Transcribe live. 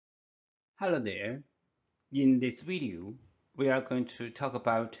Hello there. In this video, we are going to talk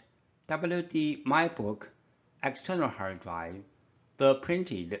about WD MyBook external hard drive, the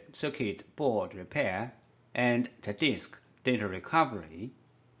printed circuit board repair, and the disk data recovery.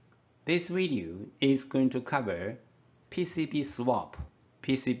 This video is going to cover PCB swap,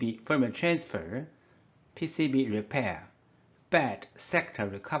 PCB firmware transfer, PCB repair, bad sector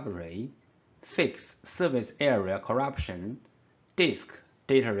recovery, fix service area corruption, disk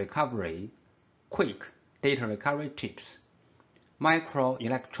data recovery, quick data recovery tips,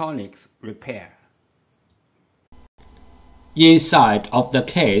 microelectronics repair. Inside of the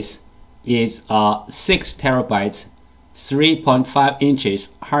case is a 6 TB 3.5 inches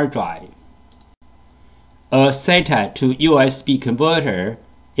hard drive. A SATA to USB converter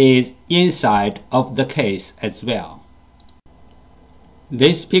is inside of the case as well.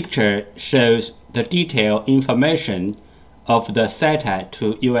 This picture shows the detailed information of the SATA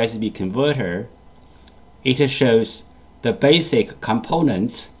to USB converter. It shows the basic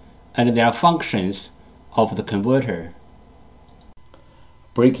components and their functions of the converter.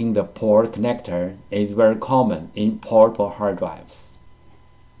 Breaking the port connector is very common in portable hard drives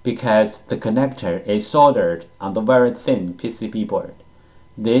because the connector is soldered on the very thin PCB board.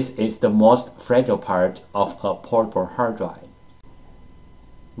 This is the most fragile part of a portable hard drive.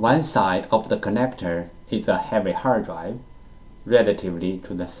 One side of the connector is a heavy hard drive relatively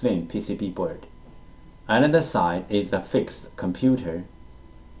to the thin PCB board. Another side is a fixed computer.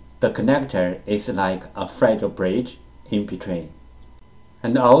 The connector is like a fragile bridge in between.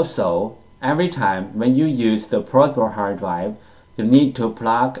 And also, every time when you use the portable hard drive, you need to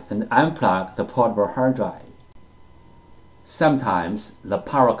plug and unplug the portable hard drive. Sometimes the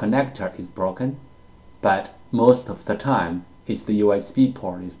power connector is broken, but most of the time it's the USB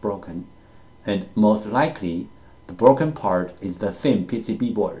port is broken, and most likely the broken part is the thin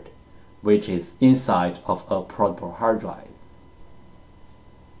PCB board, which is inside of a portable hard drive.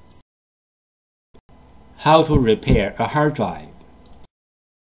 How to repair a hard drive?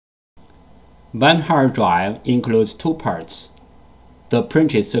 One hard drive includes two parts: the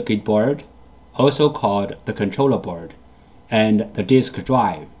printed circuit board, also called the controller board, and the disk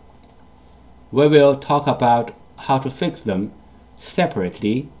drive. We will talk about how to fix them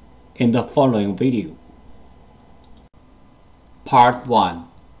separately in the following video. Part 1.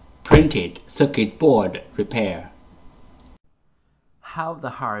 Printed circuit board repair. How the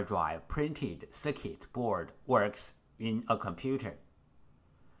hard drive printed circuit board works in a computer.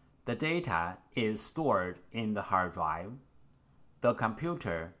 The data is stored in the hard drive. The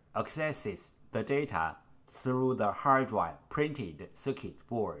computer accesses the data through the hard drive printed circuit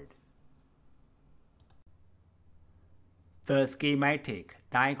board. The schematic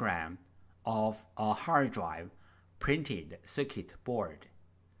diagram of a hard drive printed circuit board.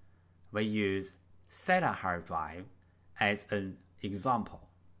 We use SATA hard drive as an example.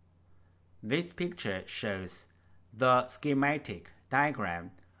 This picture shows the schematic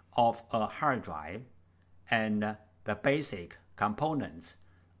diagram of a hard drive and the basic components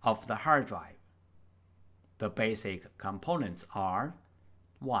of the hard drive. The basic components are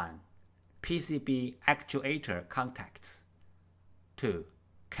 1. PCB actuator contacts, 2.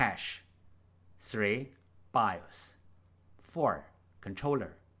 Cache, 3. BIOS, 4.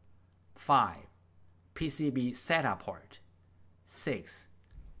 Controller, 5. PCB SATA port, 6.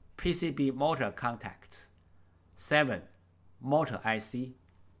 PCB motor contacts, 7. Motor IC.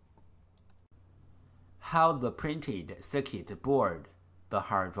 How the printed circuit board, the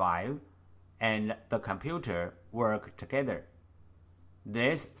hard drive, and the computer work together.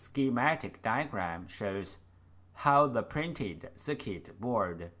 This schematic diagram shows how the printed circuit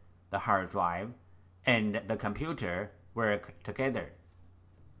board, the hard drive, and the computer work together.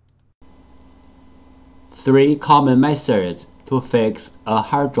 3 common methods to fix a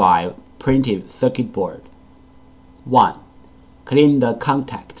hard drive printed circuit board. 1. Clean the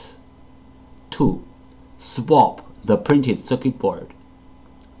contacts. 2. Swap the printed circuit board.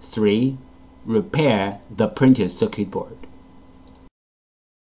 3. Repair the printed circuit board.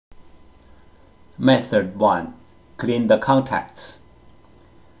 Method 1. Clean the contacts.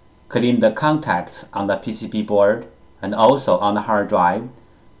 Clean the contacts on the PCB board and also on the hard drive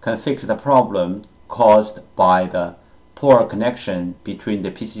can fix the problem caused by the poor connection between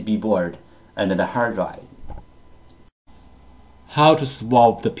the PCB board and the hard drive. How to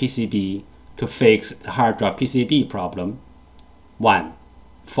swap the PCB to fix the hard drive PCB problem? 1.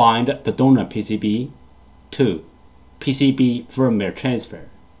 Find the donor PCB. 2. PCB firmware transfer.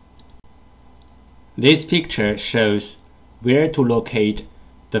 This picture shows where to locate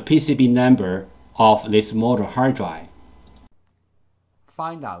the PCB number of this model hard drive.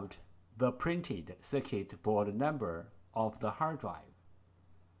 Find out the printed circuit board number of the hard drive.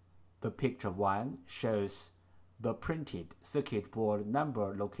 The picture 1 shows the printed circuit board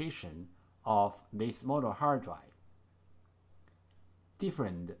number location of this model hard drive.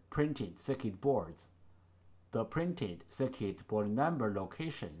 Different printed circuit boards. The printed circuit board number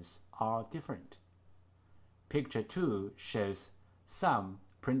locations are different. Picture 2 shows some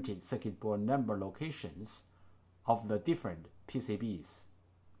printed circuit board number locations of the different PCBs.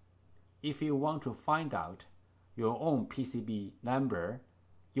 If you want to find out your own PCB number,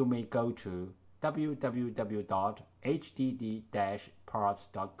 you may go to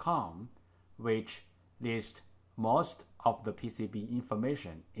www.hdd-parts.com, which lists most of the PCB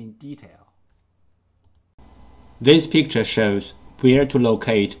information in detail. This picture shows where to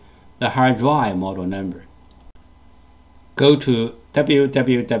locate the hard drive model number. Go to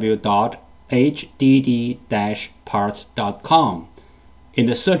www.hdd-parts.com. In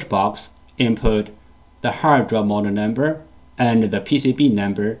the search box, input the hard drive model number and the PCB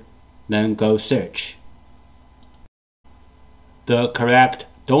number, then go search. The correct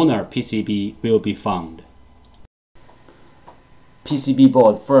donor PCB will be found. PCB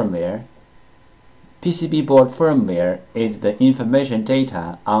board firmware. PCB board firmware is the information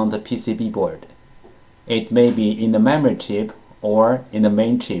data on the PCB board. It may be in the memory chip or in the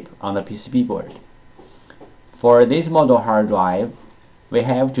main chip on the PCB board. For this model hard drive, we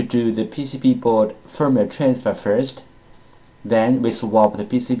have to do the PCB board firmware transfer first, then we swap the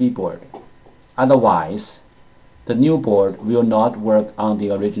PCB board. Otherwise, the new board will not work on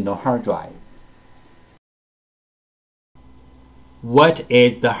the original hard drive. What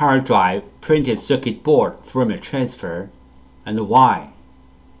is the hard drive printed circuit board firmware transfer and why?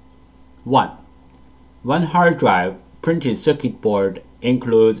 1. One hard drive printed circuit board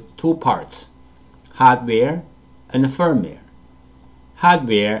includes two parts, hardware and firmware.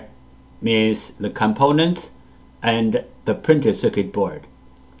 Hardware means the components and the printed circuit board.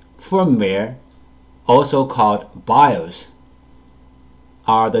 Firmware, also called BIOS,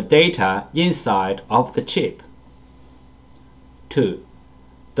 are the data inside of the chip. 2.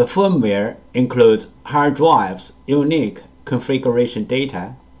 The firmware includes hard drive's unique configuration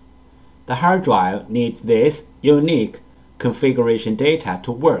data. The hard drive needs this unique configuration data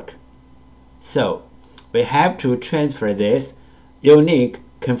to work. So, we have to transfer this unique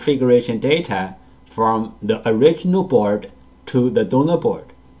configuration data from the original board to the donor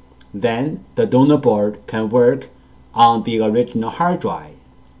board. Then the donor board can work on the original hard drive.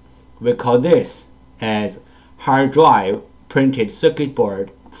 We call this as hard drive printed circuit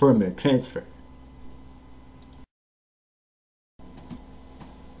board firmware transfer.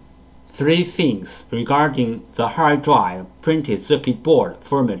 3 things regarding the hard drive printed circuit board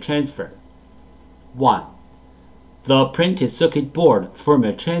firmware transfer. 1. The printed circuit board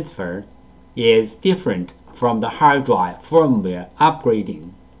firmware transfer is different from the hard drive firmware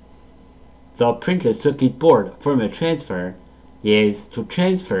upgrading. The printed circuit board firmware transfer is to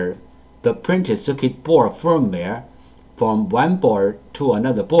transfer the printed circuit board firmware from one board to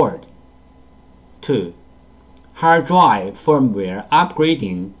another board. 2. Hard drive firmware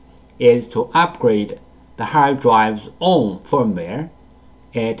upgrading is to upgrade the hard drive's own firmware.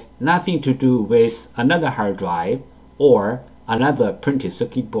 It has nothing to do with another hard drive or another printed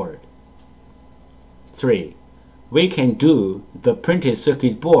circuit board. 3. We can do the printed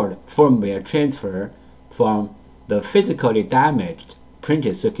circuit board firmware transfer from the physically damaged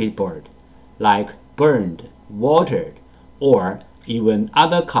printed circuit board, like burned, watered, or even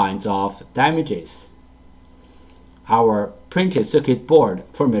other kinds of damages. Our printed circuit board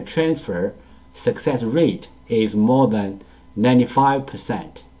firmware transfer success rate is more than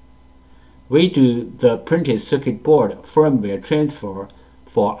 95%. We do the printed circuit board firmware transfer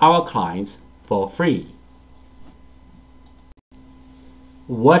for our clients for free.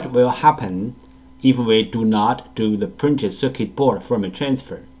 What will happen if we do not do the printed circuit board firmware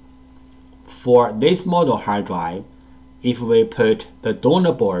transfer? For this model hard drive, if we put the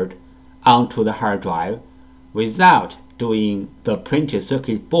donor board onto the hard drive without doing the printed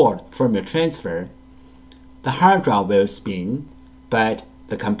circuit board firmware transfer, the hard drive will spin, but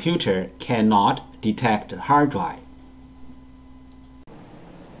the computer cannot detect the hard drive.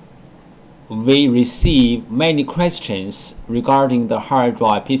 We receive many questions regarding the hard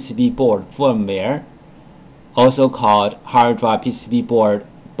drive PCB board firmware, also called hard drive PCB board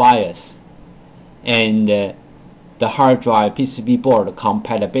BIOS, and the hard drive PCB board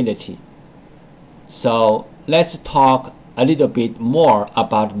compatibility. So let's talk a little bit more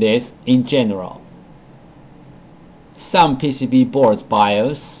about this in general. Some PCB boards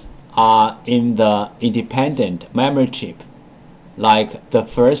BIOS are in the independent memory chip, like the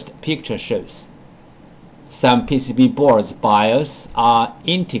first picture shows. Some PCB boards' BIOS are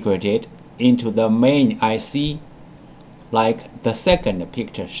integrated into the main IC, like the second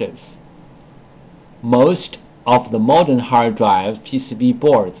picture shows. Most of the modern hard drive PCB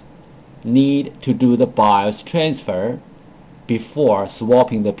boards need to do the BIOS transfer before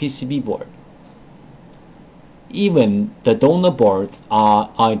swapping the PCB board. Even the donor boards are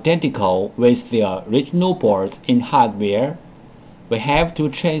identical with the original boards in hardware. We have to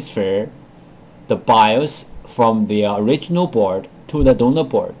transfer the BIOS from the original board to the donor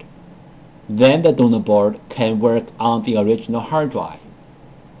board. Then the donor board can work on the original hard drive.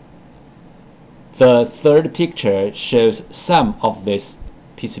 The third picture shows some of these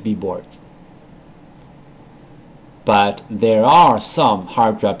PCB boards. But there are some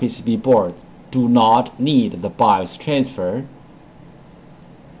hard drive PCB boards do not need the BIOS transfer.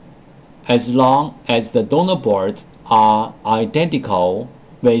 As long as the donor boards are identical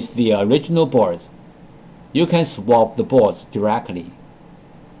with the original boards, you can swap the boards directly.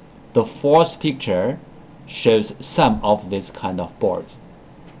 The fourth picture shows some of these kind of boards.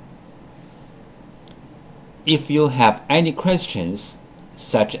 If you have any questions,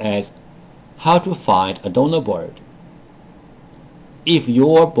 such as how to find a donor board, if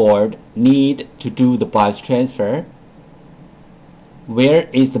your board needs to do the BIOS transfer, where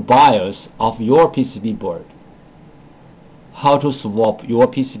is the BIOS of your PCB board, how to swap your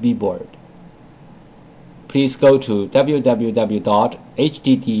PCB board, please go to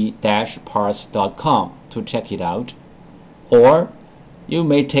www.hdd-parts.com to check it out, or you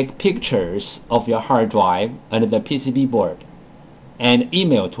may take pictures of your hard drive and the PCB board and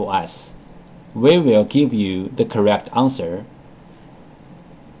email to us. We will give you the correct answer.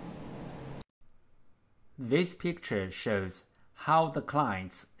 This picture shows how the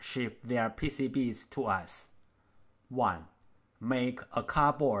clients ship their PCBs to us. 1. Make a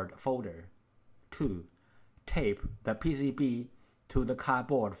cardboard folder. 2. Tape the PCB to the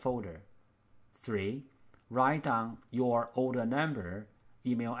cardboard folder. 3. Write down your order number,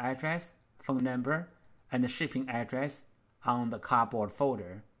 email address, phone number, and shipping address on the cardboard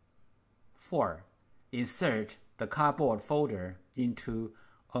folder. 4. Insert the cardboard folder into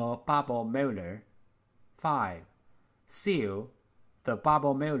a bubble mailer. 5. Seal the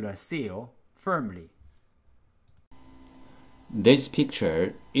bubble mailer seal firmly. This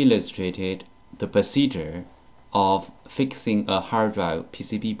picture illustrated the procedure of fixing a hard drive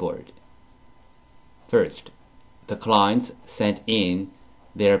PCB board. First, the clients sent in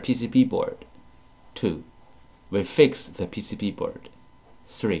their PCB board. 2. We fix the PCB board.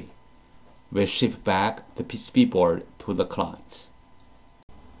 3. We ship back the PCB board to the clients.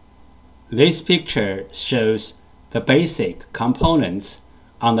 This picture shows the basic components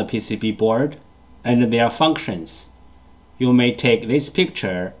on the PCB board and their functions. You may take this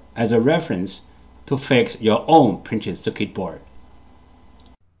picture as a reference to fix your own printed circuit board.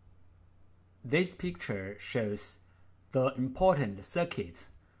 This picture shows the important circuits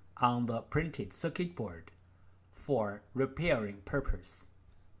on the printed circuit board for repairing purpose.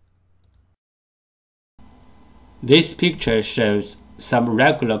 This picture shows some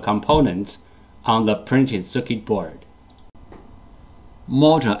regular components on the printed circuit board.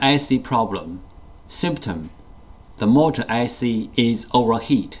 Motor IC problem. Symptom: the motor IC is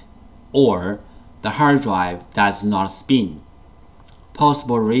overheat, or the hard drive does not spin.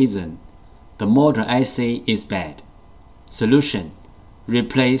 Possible reason: the motor IC is bad. Solution: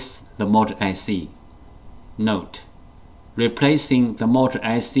 replace the motor IC. Note: replacing the motor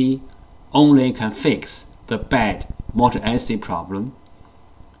IC only can fix the bad motor IC problem.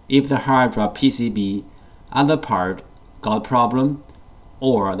 If the hard drive PCB other part got problem,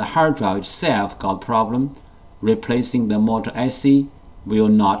 or the hard drive itself got problem, replacing the motor IC will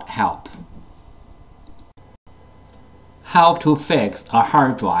not help. How to fix a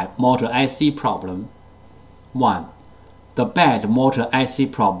hard drive motor IC problem. 1. The bad motor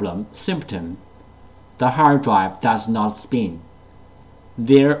IC problem symptom: the hard drive does not spin.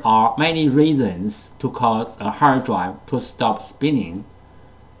 There are many reasons to cause a hard drive to stop spinning.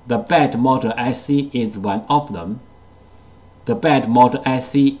 The bad motor IC is one of them. The bad motor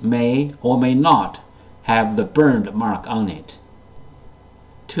IC may or may not have the burned mark on it.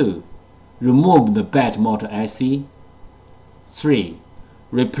 2. Remove the bad motor IC. 3.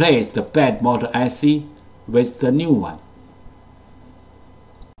 Replace the bad motor IC with the new one.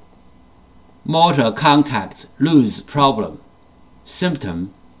 Motor contacts loose problem.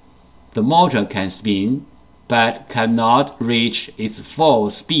 Symptom: the motor can spin but cannot reach its full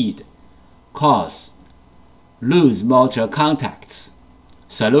speed. Cause: loose motor contacts.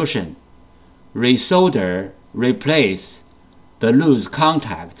 Solution: resolder, replace, the loose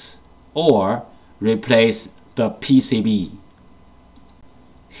contacts or replace the PCB.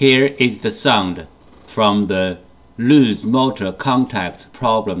 Here is the sound from the loose motor contacts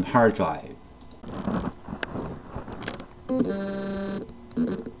problem hard drive.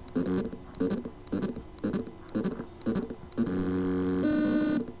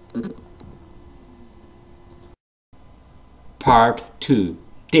 Part 2.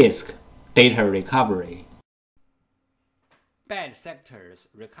 Disk Data Recovery. Bad sectors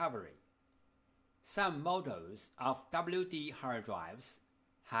recovery. Some models of WD hard drives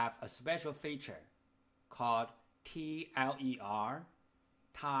have a special feature called TLER,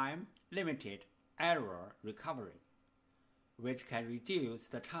 Time Limited Error Recovery, which can reduce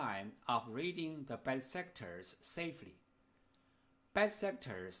the time of reading the bad sectors safely. Bad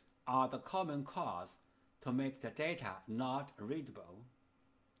sectors are the common cause to make the data not readable.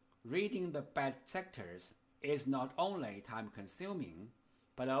 Reading the bad sectors is not only time-consuming,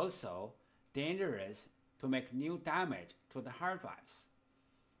 but also dangerous to make new damage to the hard drives.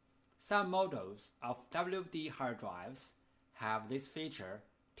 Some models of WD hard drives have this feature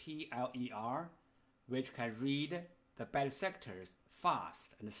TLER, which can read the bad sectors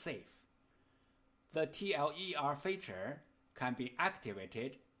fast and safe. The TLER feature can be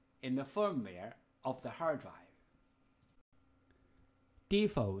activated in the firmware of the hard drive.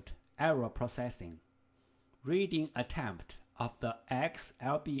 Default error processing. Reading attempt of the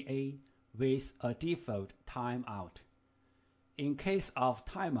XLBA with a default timeout. In case of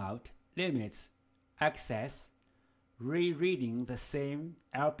timeout limits access, rereading the same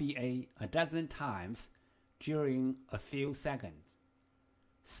LBA a dozen times during a few seconds.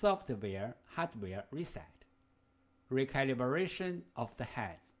 Software-hardware reset. Recalibration of the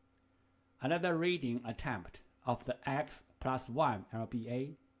heads. Another reading attempt of the X+1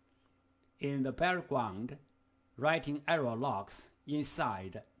 LBA. In the background, writing error logs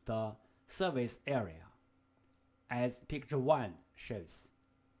inside the service area, as picture 1 shows.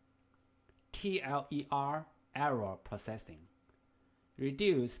 TLER error processing.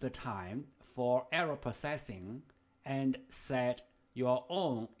 Reduce the time for error processing and set your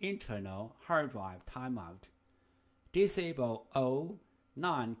own internal hard drive timeout. Disable all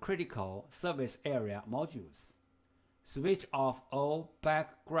non-critical service area modules. Switch off all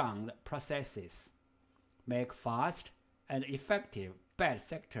background processes. Make fast and effective bad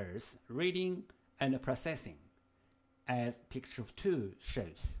sectors reading and processing, as picture 2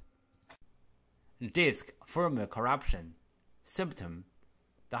 shows. Disk firmware corruption. Symptom: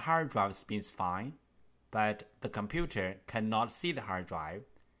 the hard drive spins fine, but the computer cannot see the hard drive,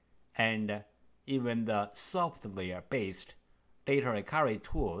 and even the software-based data recovery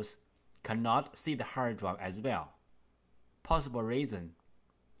tools cannot see the hard drive as well. Possible reason: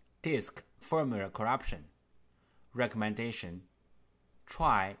 disk firmware corruption. Recommendation: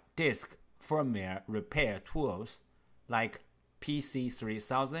 try disk firmware repair tools like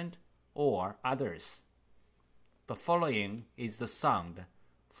PC3000 or others. The following is the sound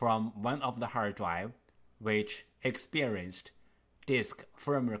from one of the hard drive which experienced disk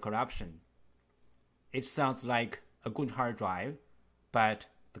firmware corruption. It sounds like a good hard drive, but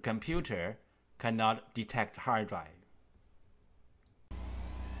the computer cannot detect hard drive.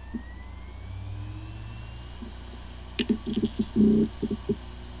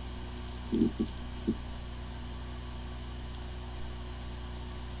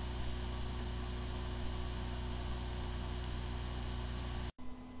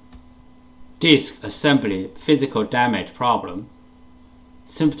 Disk assembly physical damage problem.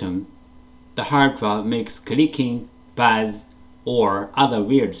 Symptom: the hard drive makes clicking, buzz, or other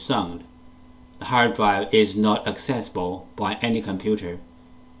weird sound. The hard drive is not accessible by any computer.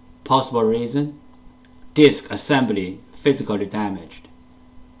 Possible reason: disk assembly physically damaged.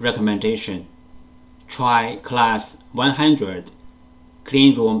 Recommendation: try class 100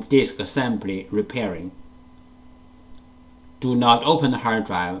 cleanroom disk assembly repairing. Do not open the hard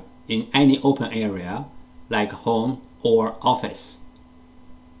drive in any open area like home or office.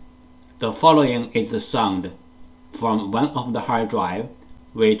 The following is the sound from one of the hard drive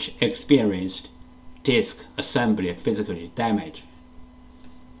which experienced disk assembly physical damage.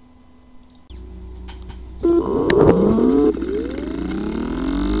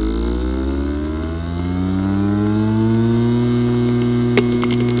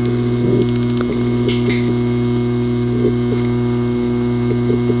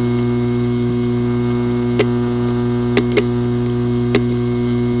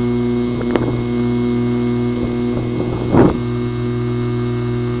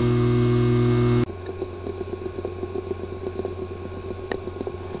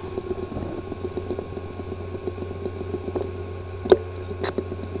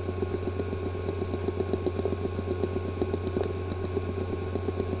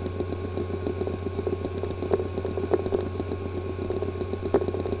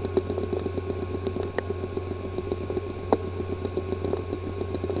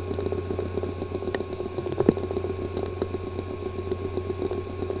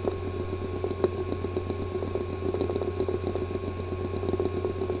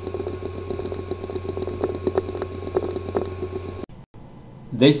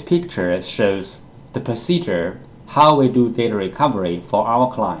 This picture shows the procedure how we do data recovery for our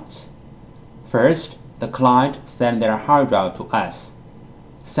clients. First, the client sends their hard drive to us.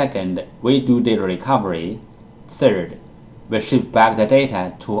 Second, we do data recovery. Third, we ship back the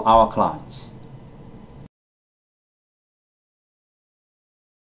data to our clients.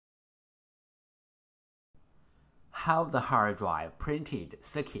 How the hard drive printed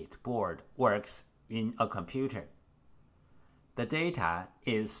circuit board works in a computer. The data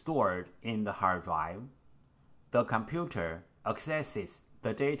is stored in the hard drive. The computer accesses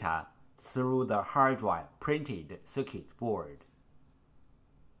the data through the hard drive printed circuit board.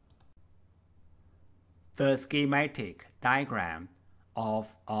 The schematic diagram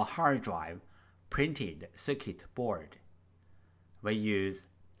of a hard drive printed circuit board. We use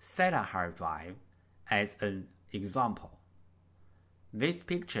SATA hard drive as an example. This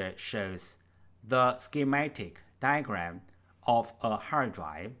picture shows the schematic diagram of a hard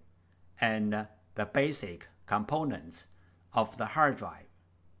drive and the basic components of the hard drive.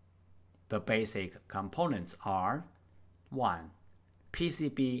 The basic components are 1.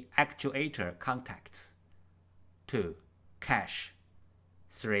 PCB actuator contacts, 2. Cache,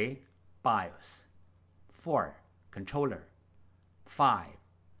 3. BIOS, 4. Controller, 5.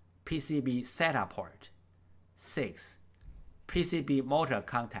 PCB SATA port, 6. PCB motor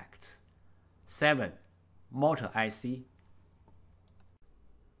contacts, 7. Motor IC.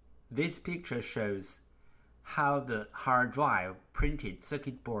 This picture shows how the hard drive printed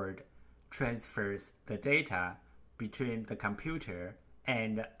circuit board transfers the data between the computer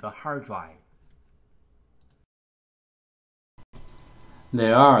and the hard drive.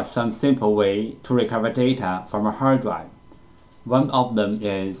 There are some simple ways to recover data from a hard drive. One of them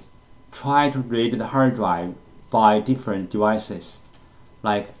is try to read the hard drive by different devices,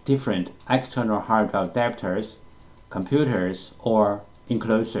 like different external hard drive adapters, computers, or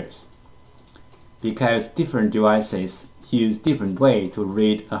enclosures. Because different devices use different ways to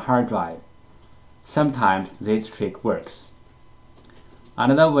read a hard drive, sometimes this trick works.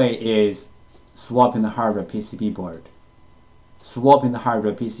 Another way is swapping the hardware PCB board. Swapping the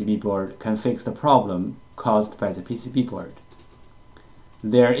hardware PCB board can fix the problem caused by the PCB board.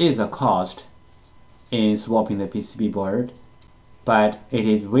 There is a cost in swapping the PCB board, but it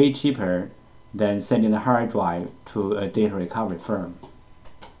is way cheaper than sending the hard drive to a data recovery firm.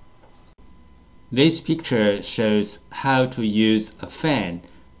 This picture shows how to use a fan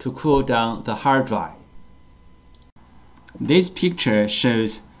to cool down the hard drive. This picture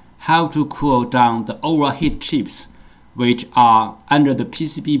shows how to cool down the overheat chips which are under the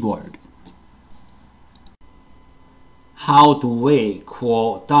PCB board. How do we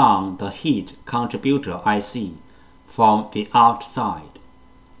cool down the heat contributor IC from the outside?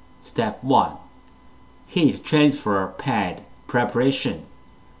 Step 1. Heat transfer pad preparation.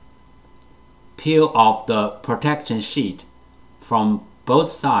 Peel off the protection sheet from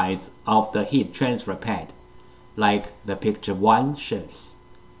both sides of the heat transfer pad, like the picture 1 shows.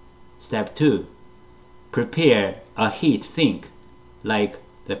 Step 2. Prepare a heat sink, like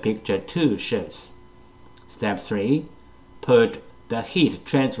the picture 2 shows. Step 3. Put the heat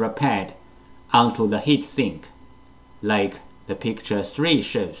transfer pad onto the heat sink, like the picture 3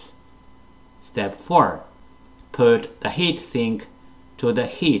 shows. Step 4. Put the heat sink to the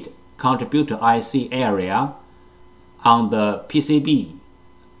heat contributor IC area on the PCB,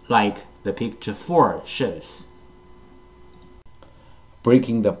 like the picture 4 shows.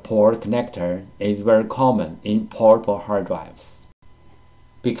 Breaking the port connector is very common in portable hard drives.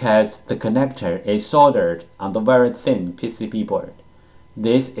 Because the connector is soldered on the very thin PCB board,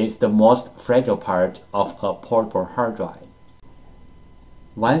 this is the most fragile part of a portable hard drive.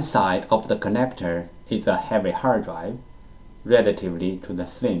 One side of the connector is a heavy hard drive, relatively to the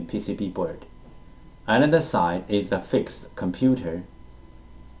thin PCB board. Another side is a fixed computer.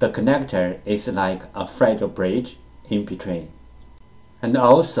 The connector is like a fragile bridge in between. And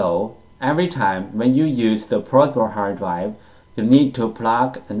also, every time when you use the portable hard drive, you need to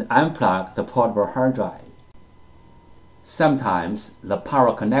plug and unplug the portable hard drive. Sometimes the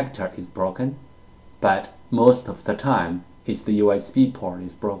power connector is broken, but most of the time it's the USB port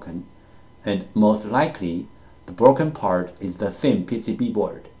is broken, and most likely the broken part is the thin PCB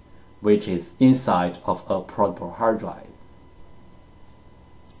board, which is inside of a portable hard drive.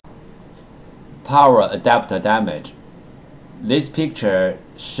 Power adapter damage. This picture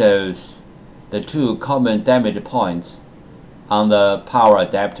shows the two common damage points on the power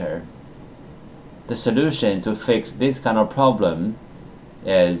adapter. The solution to fix this kind of problem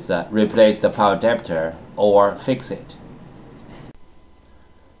is replace the power adapter or fix it.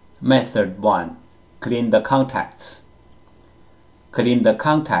 Method 1. Clean the contacts. clean the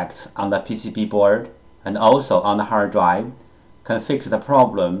contacts on the PCB board and also on the hard drive, can fix the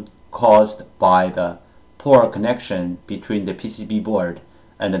problem caused by the poor connection between the PCB board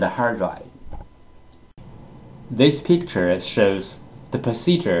and the hard drive. This picture shows the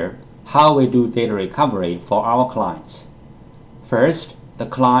procedure how we do data recovery for our clients. First, the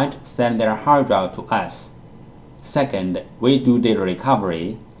client sends their hard drive to us. Second, we do data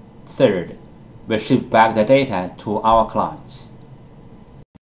recovery. Third, we ship back the data to our clients.